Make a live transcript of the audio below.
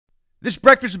This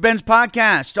Breakfast with Ben's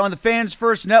podcast on the Fans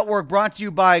First Network, brought to you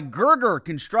by Gerger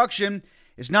Construction.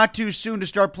 It's not too soon to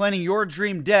start planning your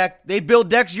dream deck. They build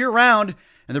decks year-round,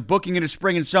 and they're booking into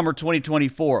spring and summer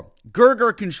 2024.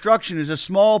 Gerger Construction is a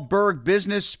small burg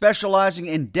business specializing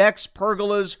in decks,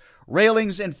 pergolas,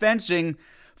 railings, and fencing.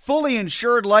 Fully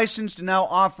insured, licensed, and now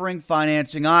offering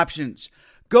financing options.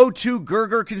 Go to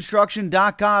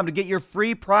GergerConstruction.com to get your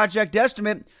free project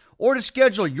estimate or to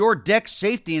schedule your deck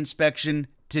safety inspection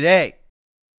today.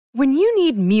 When you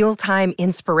need mealtime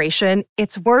inspiration,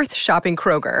 it's worth shopping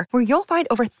Kroger, where you'll find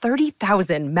over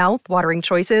 30,000 mouth-watering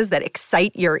choices that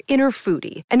excite your inner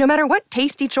foodie. And no matter what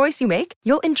tasty choice you make,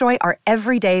 you'll enjoy our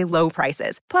everyday low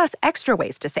prices, plus extra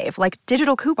ways to save, like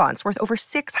digital coupons worth over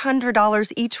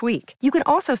 $600 each week. You can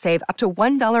also save up to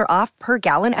 $1 off per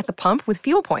gallon at the pump with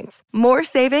fuel points. More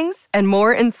savings and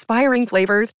more inspiring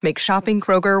flavors make shopping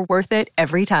Kroger worth it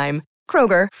every time.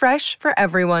 Kroger, fresh for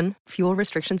everyone. Fuel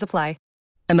restrictions apply.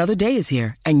 Another day is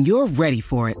here, and you're ready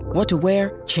for it. What to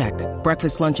wear? Check.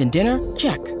 Breakfast, lunch, and dinner?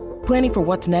 Check. Planning for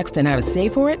what's next and how to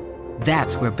save for it?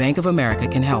 That's where Bank of America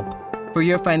can help. For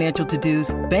your financial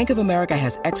to-dos, Bank of America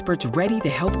has experts ready to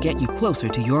help get you closer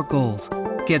to your goals.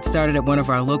 Get started at one of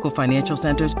our local financial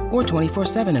centers or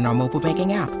 24/7 in our mobile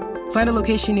banking app. Find a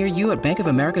location near you at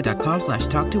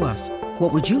bankofamerica.com/talktous.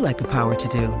 What would you like the power to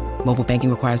do? Mobile banking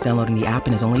requires downloading the app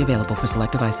and is only available for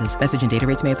select devices. Message and data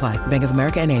rates may apply. Bank of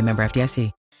America N.A., member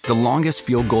FDIC. The longest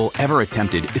field goal ever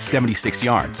attempted is 76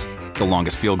 yards. The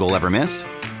longest field goal ever missed?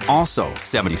 Also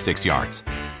 76 yards.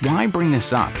 Why bring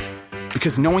this up?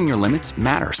 Because knowing your limits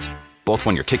matters, both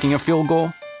when you're kicking a field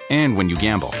goal and when you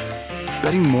gamble.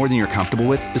 Betting more than you're comfortable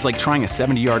with is like trying a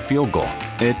 70-yard field goal.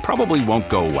 It probably won't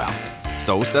go well.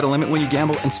 So set a limit when you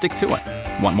gamble and stick to it.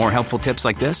 Want more helpful tips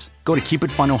like this? Go to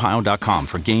keepitfunohio.com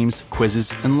for games,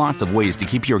 quizzes, and lots of ways to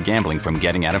keep your gambling from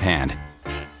getting out of hand.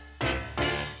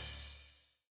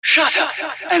 Shut up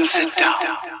and sit down.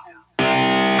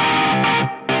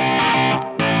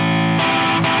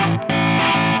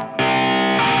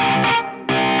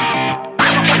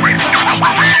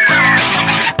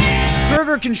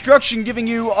 Gerger Construction giving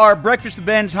you our Breakfast with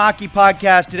Ben's hockey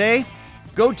podcast today.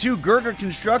 Go to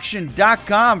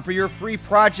GergerConstruction.com for your free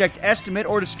project estimate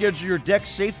or to schedule your deck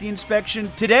safety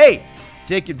inspection today.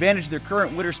 Take advantage of their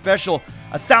current winter special,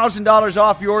 $1,000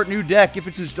 off your new deck if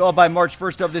it's installed by March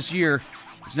 1st of this year.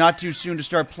 It's not too soon to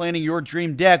start planning your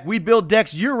dream deck. We build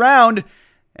decks year-round,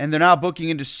 and they're now booking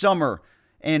into summer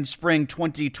and spring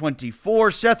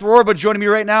 2024. Seth Rorba joining me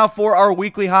right now for our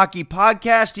weekly hockey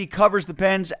podcast. He covers the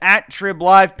Pens at Trib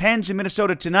Live. Pens in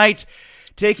Minnesota tonight,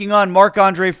 taking on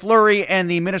Marc-Andre Fleury and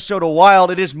the Minnesota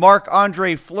Wild. It is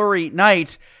Marc-Andre Fleury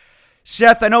night.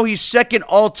 Seth, I know he's second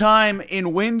all-time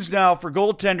in wins now for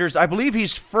goaltenders. I believe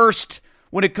he's first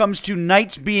when it comes to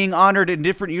knights being honored in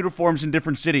different uniforms in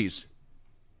different cities.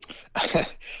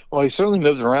 Well, he certainly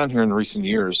moved around here in recent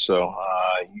years, so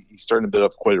he's starting to build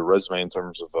up quite a resume in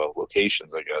terms of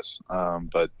locations, I guess.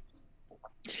 But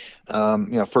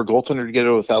for a goaltender to get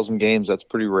to 1,000 games, that's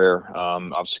pretty rare.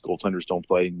 Obviously, goaltenders don't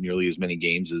play nearly as many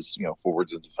games as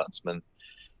forwards and defensemen,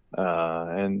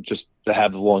 and just to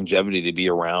have the longevity to be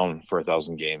around for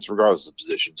 1,000 games, regardless of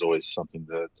position, is always something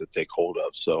to take hold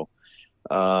of. So.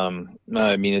 I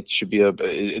mean, it should be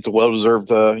it's a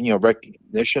well-deserved,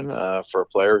 recognition, for a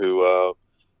player who,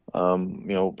 I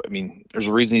mean, there's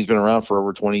a reason he's been around for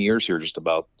over 20 years here, just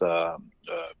about,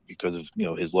 because of,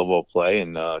 his level of play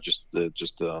and,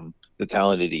 the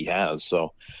talent that he has.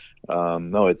 So,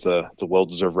 no, it's a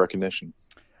well-deserved recognition.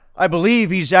 I believe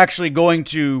he's actually going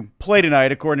to play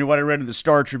tonight, according to what I read in the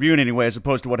Star Tribune anyway, as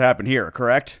opposed to what happened here,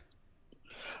 correct?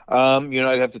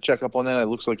 I'd have to check up on that. It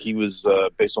looks like he was,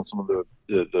 based on some of the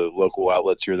local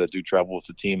outlets here that do travel with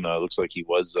the team. Looks like he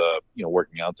was,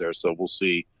 working out there. So we'll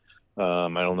see. I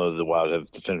don't know that the Wild have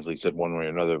definitively said one way or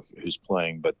another who's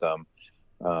playing, but from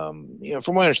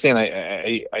what I understand,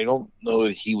 I don't know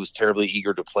that he was terribly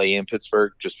eager to play in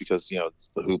Pittsburgh, just because it's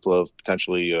the hoopla of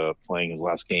potentially playing his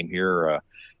last game here.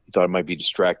 He thought it might be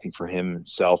distracting for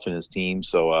himself and his team.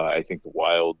 So I think the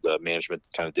Wild management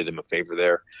kind of did him a favor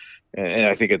there. And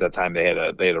I think at that time they had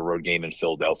a road game in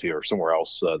Philadelphia or somewhere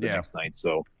else next night.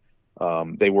 So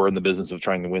they were in the business of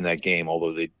trying to win that game,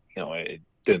 although it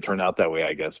didn't turn out that way,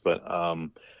 I guess. But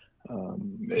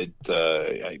that's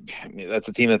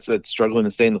a team that's struggling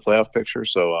to stay in the playoff picture.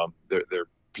 So they're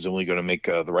presumably going to make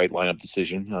the right lineup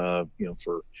decision,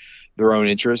 for their own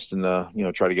interest and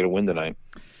try to get a win tonight.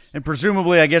 And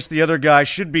presumably, I guess the other guy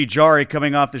should be Jarry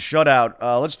coming off the shutout.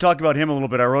 Let's talk about him a little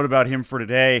bit. I wrote about him for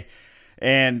today.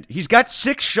 And he's got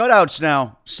 6 shutouts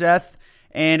now, Seth.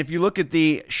 And if you look at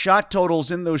the shot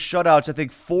totals in those shutouts, I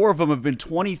think 4 of them have been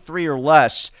 23 or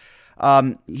less.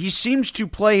 He seems to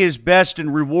play his best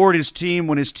and reward his team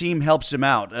when his team helps him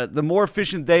out. The more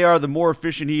efficient they are, the more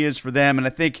efficient he is for them. And I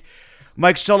think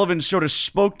Mike Sullivan sort of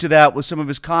spoke to that with some of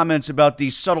his comments about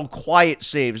these subtle, quiet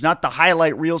saves, not the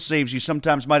highlight reel saves you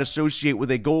sometimes might associate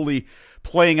with a goalie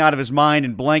playing out of his mind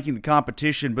and blanking the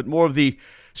competition, but more of the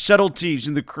subtleties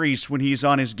in the crease when he's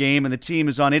on his game and the team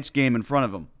is on its game in front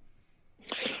of him.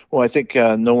 Well, I think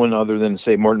no one other than,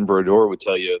 say, Martin Brodeur would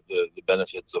tell you the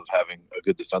benefits of having a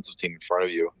good defensive team in front of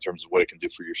you in terms of what it can do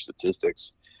for your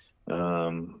statistics.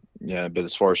 But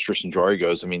as far as Tristan Jarry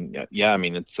goes,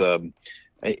 it's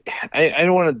I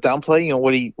don't want to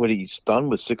downplay, what he's done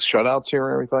with 6 shutouts here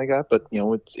and everything like that, but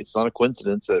it's not a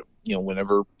coincidence that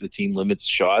whenever the team limits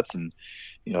shots and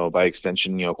by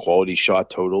extension quality shot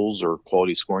totals or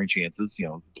quality scoring chances,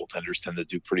 goaltenders tend to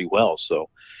do pretty well. So.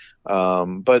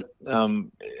 But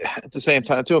at the same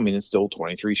time too, it's still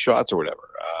 23 shots or whatever.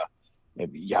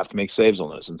 You have to make saves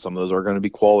on those, and some of those are going to be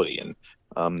quality.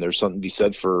 And there's something to be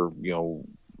said for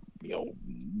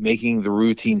making the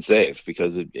routine save,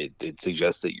 because it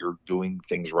suggests that you're doing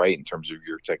things right in terms of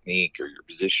your technique or your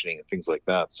positioning and things like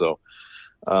that. So,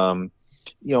 I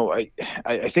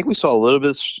think we saw a little bit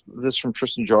of this from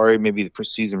Tristan Jarry, maybe the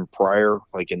season prior,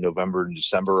 like in November and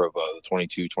December of the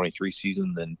 22-23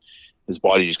 season. Then his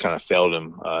body just kind of failed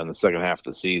him in the second half of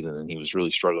the season, and he was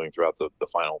really struggling throughout the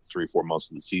final 3-4 months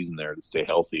of the season there to stay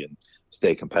healthy and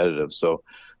stay competitive. So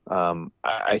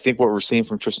I think what we're seeing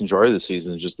from Tristan Jarry this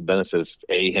season is just the benefit of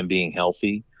him being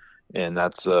healthy, and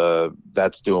that's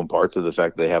due in part to the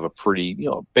fact that they have a pretty,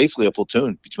 basically a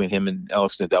platoon between him and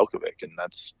Alex Nedeljkovic, and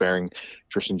that's sparing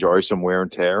Tristan Jarry some wear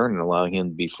and tear and allowing him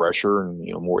to be fresher and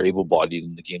more able-bodied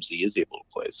in the games that he is able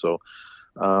to play. So.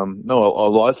 A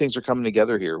lot of things are coming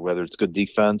together here, whether it's good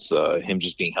defense, him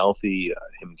just being healthy,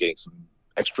 him getting some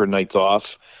extra nights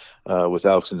off with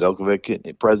Alex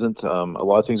Nedeljkovic present. A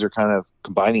lot of things are kind of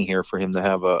combining here for him to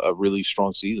have a really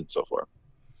strong season so far.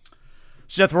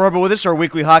 Seth Rober with us, our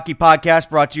weekly hockey podcast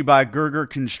brought to you by Gerger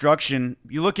Construction.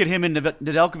 You look at him and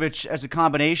Nedeljkovic as a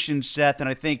combination, Seth, and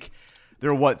I think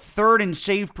they're, third in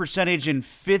save percentage and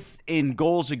fifth in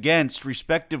goals against,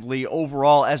 respectively,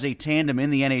 overall as a tandem in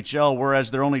the NHL,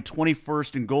 whereas they're only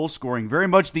 21st in goal scoring. Very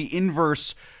much the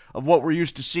inverse of what we're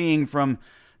used to seeing from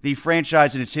the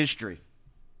franchise in its history.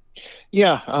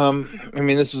 Yeah,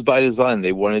 this is by design.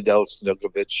 They wanted Alex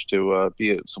Nedeljkovic to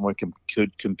be someone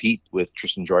could compete with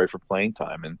Tristan Jarry for playing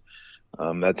time,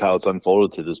 and that's how it's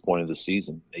unfolded to this point of the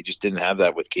season. They just didn't have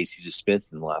that with Casey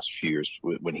DeSmith in the last few years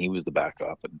when he was the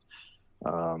backup, and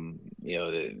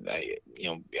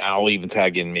I'll even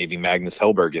tag in maybe Magnus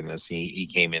Hellberg in this. He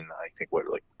came in, I think,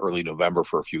 early November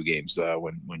for a few games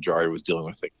when Jarry was dealing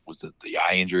with, was it the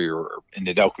eye injury, and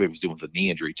Nedeljkovic was dealing with a knee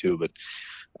injury too. But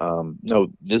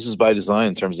this is by design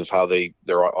in terms of how their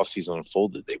offseason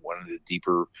unfolded. They wanted a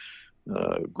deeper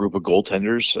group of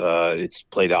goaltenders. It's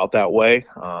played out that way.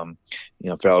 For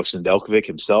Alex Nedeljkovic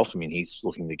himself, he's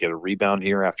looking to get a rebound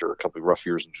here after a couple of rough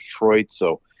years in Detroit.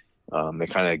 So. They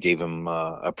kind of gave him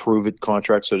a prove-it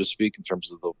contract, so to speak, in terms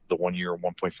of the 1 year,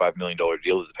 $1.5 million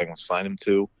deal that the Penguins signed him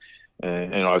to.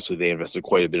 And obviously they invested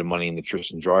quite a bit of money in the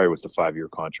Tristan Jarry with the 5-year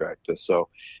contract. So,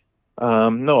 a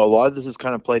lot of this is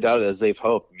kind of played out as they've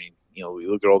hoped. We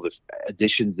look at all the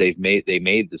additions they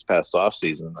made this past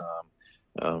offseason.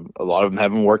 A lot of them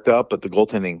haven't worked out, but the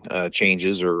goaltending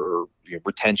changes or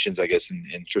retentions, I guess,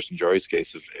 in Tristan Jarry's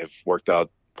case have worked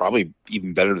out probably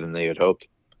even better than they had hoped.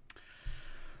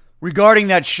 Regarding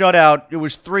that shutout, it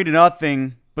was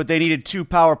 3-0, but they needed 2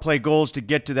 power play goals to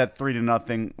get to that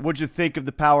 3-0. What'd you think of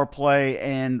the power play,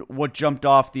 and what jumped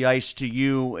off the ice to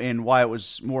you, and why it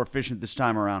was more efficient this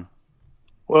time around?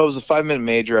 Well, it was a 5-minute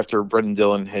major after Brendan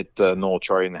Dillon hit Noel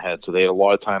Acciari in the head, so they had a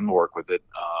lot of time to work with it.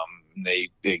 They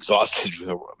exhausted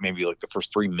maybe the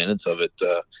first 3 minutes of it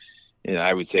in,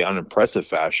 I would say, unimpressive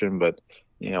fashion. But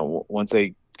once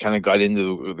they kind of got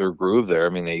into their groove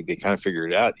there, they kind of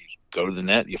figured it out. You go to the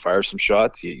net, you fire some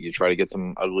shots, you try to get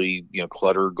some ugly,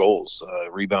 clutter goals,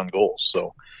 rebound goals.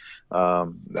 So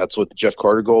that's what the Jeff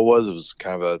Carter goal was. It was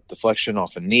kind of a deflection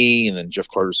off a knee, and then Jeff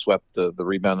Carter swept the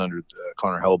rebound under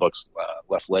Connor Hellebuck's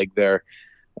left leg there.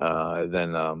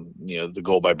 The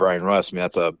goal by Brian Rust,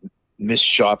 that's a missed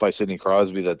shot by Sidney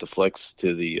Crosby that deflects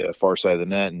to the far side of the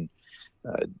net, and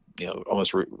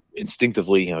almost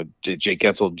instinctively, Jake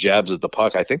Gensel jabs at the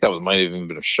puck. I think that might have even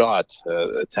been a shot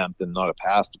attempt and not a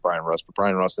pass to Brian Rust, but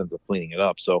Brian Rust ends up cleaning it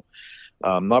up. So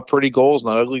not pretty goals,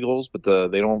 not ugly goals, but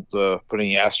they don't put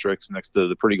any asterisks next to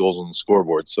the pretty goals on the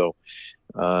scoreboard. So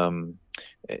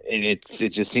it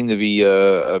just seemed to be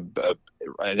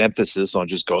an emphasis on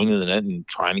just going to the net and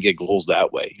trying to get goals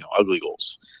that way, ugly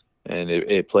goals. And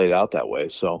it played out that way.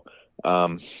 So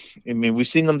I mean, we've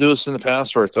seen them do this in the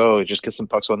past where it's, just get some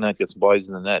pucks on net, get some bodies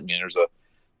in the net. I mean, there's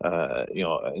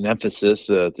an emphasis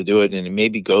to do it, and it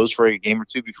maybe goes for a game or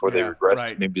two before they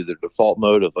regress to maybe their default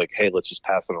mode of like, hey, let's just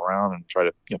pass it around and try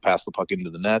to pass the puck into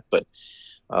the net. But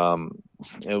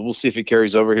we'll see if it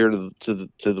carries over here to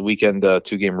the weekend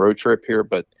 2-game road trip here.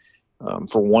 But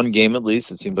for one game at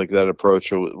least, it seems like that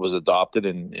approach was adopted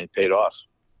and it paid off.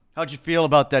 How'd you feel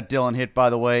about that Dillon hit, by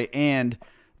the way, and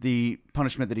the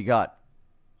punishment that he got?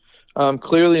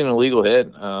 Clearly an illegal hit.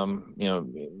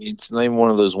 It's not even one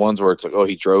of those ones where it's like,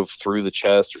 he drove through the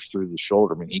chest or through the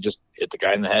shoulder. I mean, he just hit the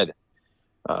guy in the head.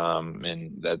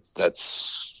 And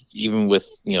that's even with,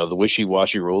 the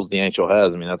wishy-washy rules the NHL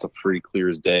has. I mean, that's a pretty clear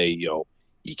as day. You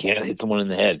can't hit someone in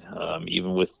the head,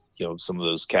 even with, some of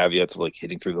those caveats of like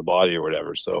hitting through the body or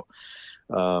whatever. So,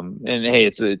 and hey,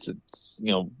 it's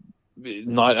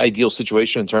not ideal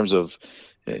situation in terms of,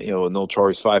 Noel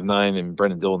Charlie's 5'9" and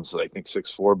Brendan Dillon's, I think,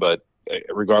 6'4", but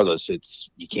regardless,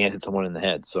 you can't hit someone in the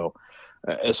head. So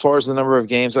as far as the number of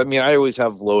games, I mean, I always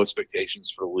have low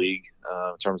expectations for the league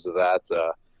in terms of that.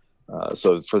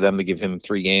 So for them to give him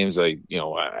 3 games, I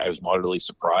was moderately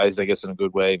surprised, I guess, in a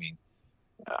good way. I mean,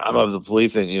 I'm of the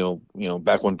belief that,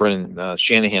 back when Brendan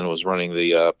Shanahan was running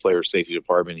the player safety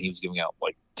department, he was giving out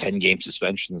like 10-game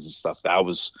suspensions and stuff. That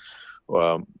was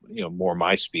more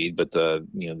my speed, but the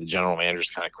general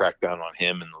managers kind of cracked down on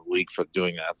him and the league for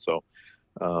doing that. So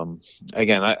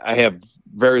again, I have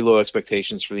very low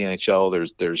expectations for the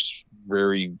NHL. There's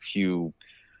very few,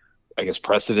 I guess,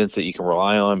 precedents that you can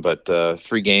rely on, but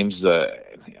 3 games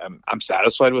I'm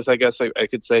satisfied with, I guess I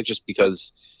could say, just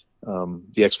because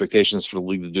the expectations for the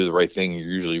league to do the right thing are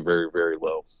usually very, very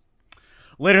low.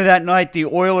 Later that night, the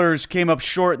Oilers came up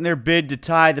short in their bid to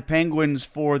tie the Penguins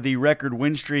for the record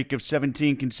win streak of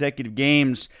 17 consecutive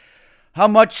games. How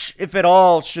much, if at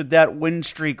all, should that win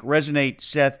streak resonate,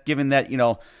 Seth, given that,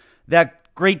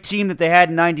 that great team that they had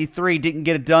in 93 didn't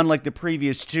get it done like the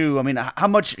previous 2? I mean, how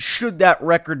much should that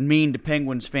record mean to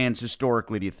Penguins fans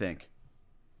historically, do you think?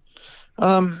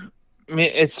 I mean,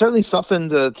 it's certainly something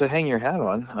to hang your hat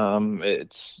on.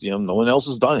 It's, no one else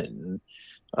has done it. And,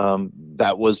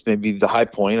 that was maybe the high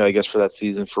point, I guess, for that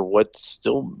season for what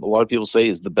still a lot of people say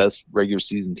is the best regular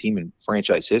season team in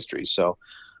franchise history. So,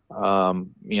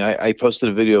 I posted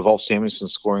a video of Ulf Samuelsson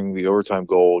scoring the overtime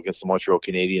goal against the Montreal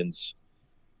Canadiens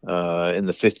in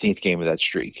the 15th game of that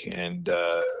streak. And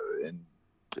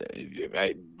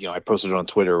I posted it on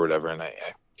Twitter or whatever, and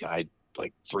I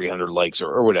like 300 likes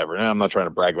or whatever. And I'm not trying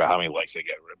to brag about how many likes I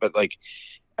get, but like,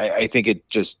 I think it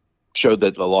just showed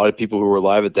that a lot of people who were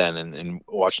live at then and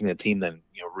watching the team then,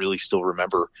 really still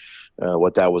remember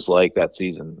what that was like that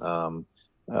season.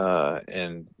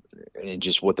 And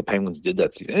just what the Penguins did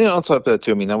that season. And on top of that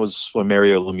too, I mean, that was when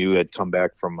Mario Lemieux had come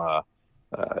back from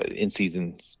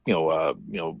in-season,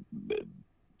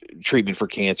 treatment for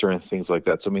cancer and things like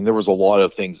that. So, I mean, there was a lot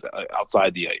of things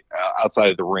outside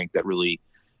of the rink that really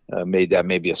made that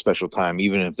maybe a special time,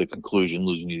 even if the conclusion,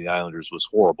 losing to the Islanders, was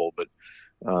horrible. But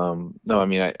no, I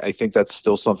mean, I think that's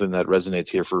still something that resonates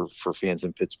here for fans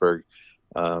in Pittsburgh.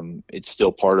 It's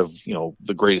still part of,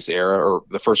 the greatest era, or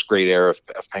the first great era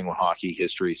of Penguin hockey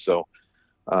history. So,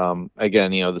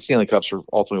 again, the Stanley Cups are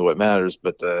ultimately what matters,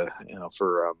 but,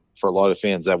 for a lot of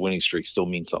fans, that winning streak still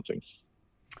means something.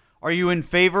 Are you in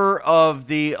favor of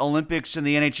the Olympics and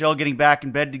the NHL getting back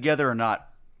in bed together or not?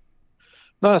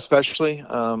 Not especially,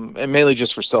 and mainly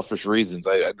just for selfish reasons.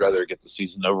 I'd rather get the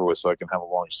season over with so I can have a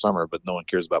long summer, but no one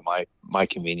cares about my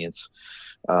convenience.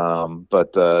 No,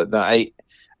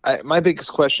 my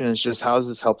biggest question is just, how does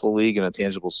this help the league in a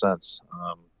tangible sense?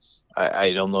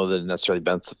 I don't know that it necessarily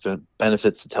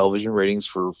benefits the television ratings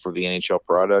for the NHL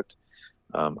product.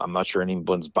 I'm not sure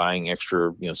anyone's buying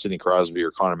extra, Sidney Crosby or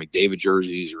Connor McDavid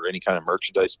jerseys or any kind of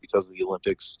merchandise because of the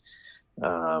Olympics.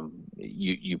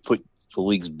 You put the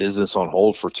league's business on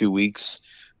hold for 2 weeks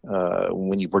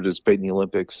when you participate in the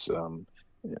Olympics. On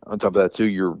top of that, too,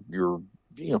 you're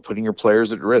putting your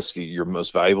players at risk. Your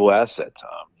most valuable asset.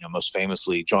 Most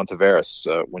famously, John Tavares,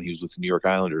 when he was with the New York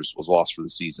Islanders, was lost for the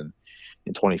season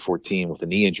in 2014 with a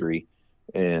knee injury,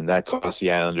 and that cost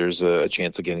the Islanders a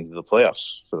chance of getting to the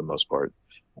playoffs for the most part.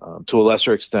 To a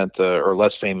lesser extent, or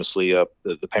less famously,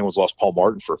 the Penguins lost Paul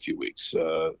Martin for a few weeks,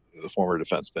 the former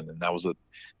defenseman, and that was a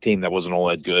team that wasn't all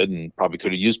that good and probably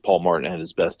could have used Paul Martin at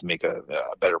his best to make a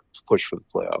better push for the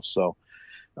playoffs. So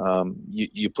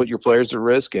you put your players at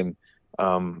risk, and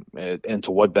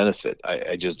to what benefit?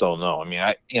 I just don't know. I mean,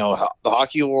 the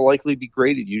hockey will likely be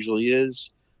great. It usually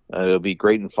is. It'll be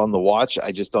great and fun to watch.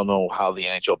 I just don't know how the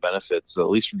NHL benefits, at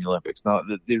least from the Olympics. Now,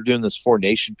 they're doing this Four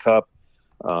Nation Cup.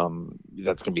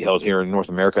 That's going to be held here in North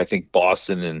America. I think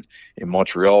Boston and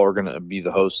Montreal are going to be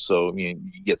the hosts. So, you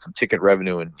get some ticket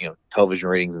revenue and, television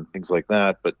ratings and things like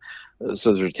that. But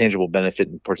so there's a tangible benefit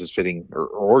in participating or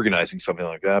organizing something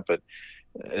like that. But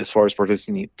as far as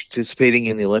participating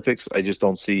in the Olympics, I just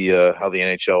don't see how the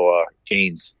NHL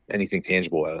gains anything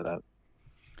tangible out of that.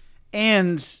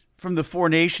 And from the Four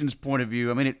Nations point of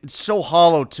view, I mean, it's so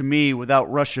hollow to me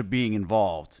without Russia being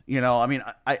involved. I mean,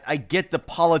 I get the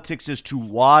politics as to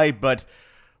why, but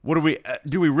what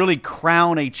do we really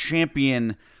crown a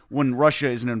champion when Russia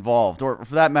isn't involved? Or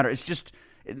for that matter, it's just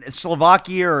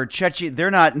Slovakia or Czechia, they're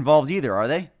not involved either, are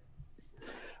they?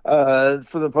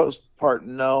 For the most part,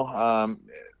 no.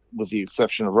 With the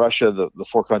exception of Russia, the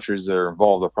four countries that are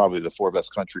involved are probably the four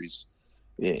best countries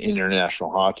in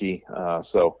international hockey.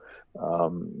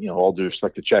 All due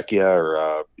respect to Czechia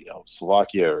or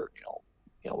Slovakia or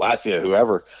Latvia,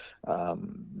 whoever,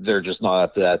 they're just not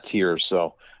up to that tier.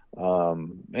 So,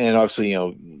 and obviously,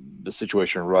 the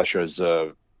situation in Russia is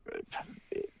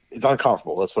it's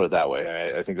uncomfortable. Let's put it that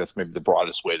way. I think that's maybe the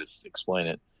broadest way to explain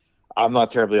it. I'm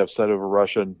not terribly upset over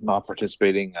Russia not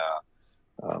participating.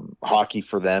 Hockey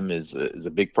for them is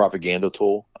a big propaganda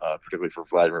tool, particularly for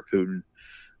Vladimir Putin.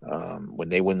 When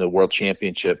they win the world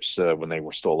championships, when they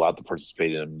were still allowed to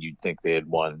participate in them, you'd think they had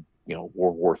won,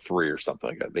 World War III or something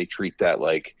like that. They treat that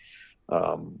like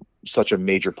such a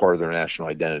major part of their national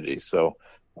identity. So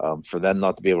for them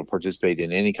not to be able to participate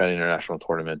in any kind of international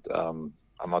tournament, I'm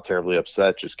not terribly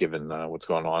upset, just given what's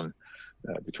going on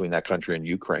between that country and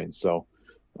Ukraine. So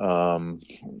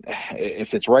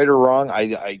if it's right or wrong,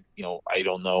 I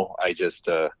don't know. I just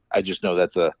know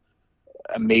that's a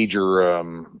major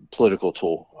political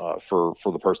tool for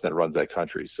the person that runs that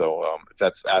country. So if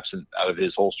that's absent out of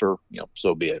his holster,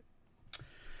 so be it.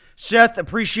 Seth,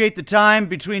 appreciate the time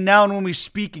between now and when we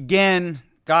speak again.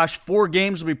 Gosh, 4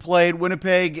 games will be played.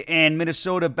 Winnipeg and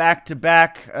Minnesota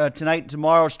back-to-back tonight and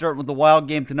tomorrow, starting with the Wild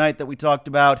game tonight that we talked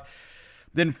about.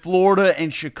 Then Florida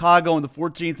and Chicago on the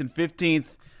 14th and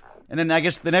 15th. And then I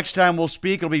guess the next time we'll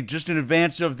speak, it'll be just in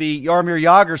advance of the Jaromir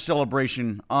Jagr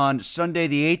celebration on Sunday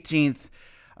the 18th.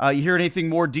 You hear anything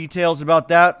more details about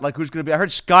that? Like who's going to be? I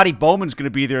heard Scotty Bowman's going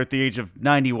to be there at the age of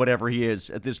 90, whatever he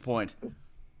is at this point.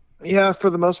 Yeah, for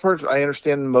the most part, I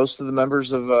understand most of the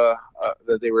members of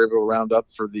that they were able to round up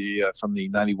for the from the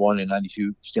 91 and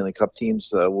 92 Stanley Cup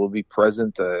teams will be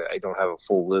present. I don't have a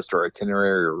full list or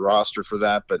itinerary or roster for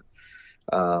that, but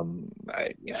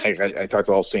I talked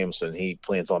to Al Samuelson. He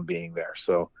plans on being there.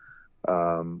 So,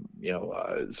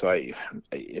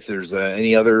 if there's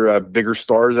any other bigger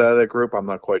stars out of that group, I'm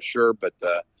not quite sure, but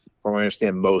from what I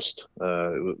understand, most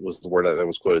was the word that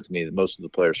was quoted to me, that most of the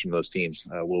players from those teams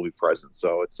will be present.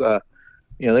 So it's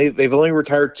they've only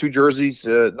retired 2 jerseys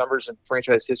numbers in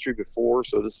franchise history before,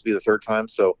 so this will be the 3rd time.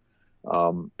 So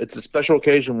it's a special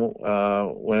occasion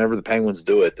whenever the Penguins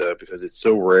do it because it's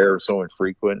so rare, so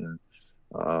infrequent, and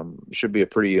it should be a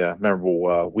pretty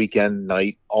memorable weekend,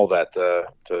 night, all that to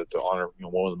honor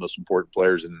one of the most important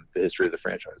players in the history of the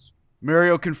franchise.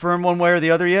 Mario confirmed one way or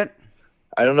the other yet?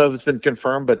 I don't know if it's been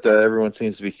confirmed, but everyone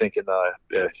seems to be thinking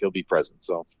he'll be present.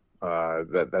 So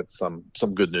that's some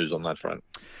good news on that front.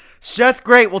 Seth,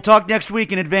 great. We'll talk next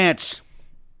week in advance.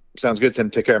 Sounds good,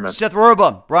 Tim. Take care, man. Seth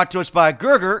Rohrbach, brought to us by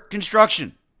Gerger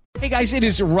Construction. Hey guys, it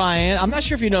is Ryan. I'm not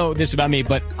sure if you know this about me,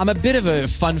 but I'm a bit of a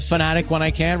fun fanatic when I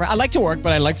can. I like to work,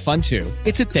 but I like fun too.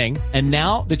 It's a thing. And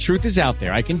now the truth is out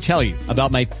there. I can tell you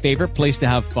about my favorite place to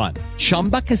have fun.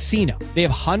 Chumba Casino. They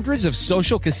have hundreds of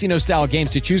social casino style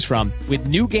games to choose from with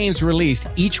new games released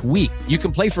each week. You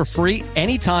can play for free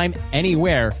anytime,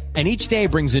 anywhere. And each day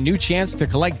brings a new chance to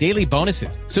collect daily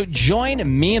bonuses. So join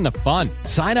me in the fun.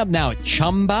 Sign up now at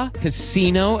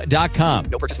ChumbaCasino.com.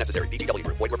 No purchase necessary. VGW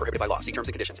Group. Void where prohibited by law. See terms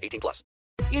and conditions. 18+.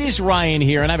 It is Ryan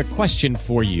here, and I have a question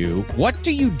for you. What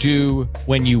do you do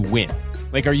when you win?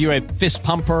 Like, are you a fist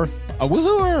pumper, a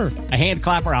woohooer, a hand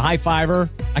clapper, a high fiver?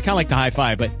 I kind of like the high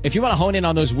five, but if you want to hone in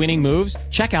on those winning moves,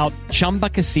 check out Chumba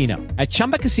Casino. At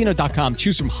ChumbaCasino.com,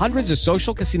 choose from hundreds of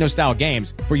social casino-style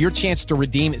games for your chance to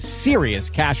redeem serious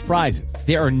cash prizes.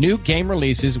 There are new game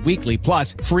releases weekly,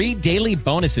 plus free daily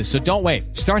bonuses, so don't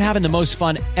wait. Start having the most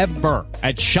fun ever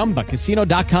at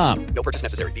ChumbaCasino.com. No purchase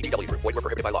necessary. VGW Group. Void where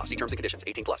prohibited by law. See terms and conditions.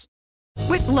 18+.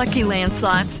 With Lucky Land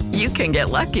Slots, you can get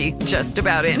lucky just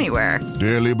about anywhere.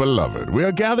 Dearly beloved, we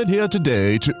are gathered here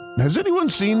today to... Has anyone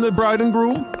seen the bride and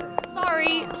groom?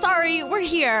 Sorry, we're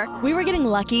here. We were getting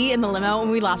lucky in the limo and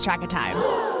we lost track of time.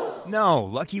 No,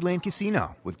 Lucky Land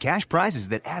Casino, with cash prizes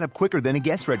that add up quicker than a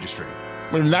guest registry.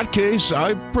 In that case,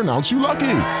 I pronounce you lucky.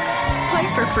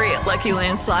 Play for free at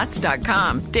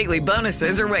LuckyLandSlots.com. Daily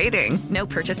bonuses are waiting. No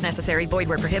purchase necessary. Void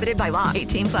where prohibited by law.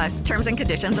 18 plus. Terms and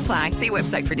conditions apply. See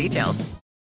website for details.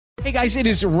 Hey guys, it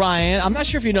is Ryan. I'm not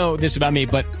sure if you know this about me,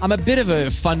 but I'm a bit of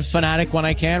a fun fanatic when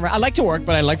I can. I like to work,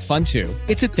 but I like fun too.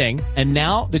 It's a thing. And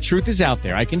now the truth is out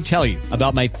there. I can tell you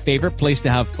about my favorite place to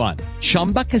have fun.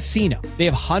 Chumba Casino. They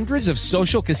have hundreds of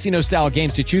social casino style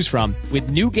games to choose from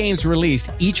with new games released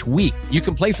each week. You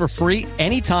can play for free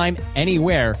anytime,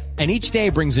 anywhere. And each day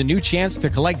brings a new chance to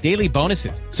collect daily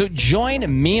bonuses. So join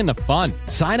me in the fun.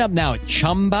 Sign up now at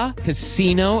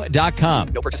ChumbaCasino.com.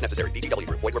 No purchase necessary. VGW.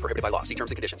 Void where prohibited by law. See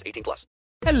terms and conditions. 18 plus.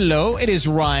 Hello, it is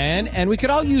Ryan, and we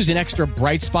could all use an extra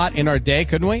bright spot in our day,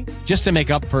 couldn't we? Just to make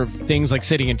up for things like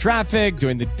sitting in traffic,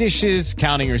 doing the dishes,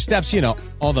 counting your steps, you know,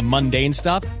 all the mundane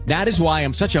stuff. That is why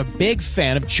I'm such a big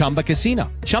fan of Chumba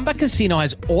Casino. Chumba Casino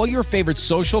has all your favorite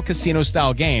social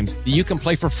casino-style games that you can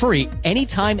play for free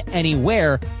anytime,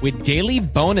 anywhere with daily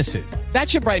bonuses. That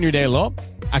should brighten your day a little.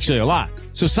 Actually, a lot.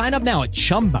 So sign up now at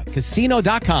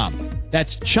ChumbaCasino.com.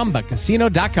 That's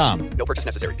ChumbaCasino.com. No purchase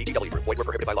necessary. VGW. Void where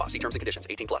prohibited by law. See terms and conditions.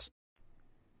 18 plus.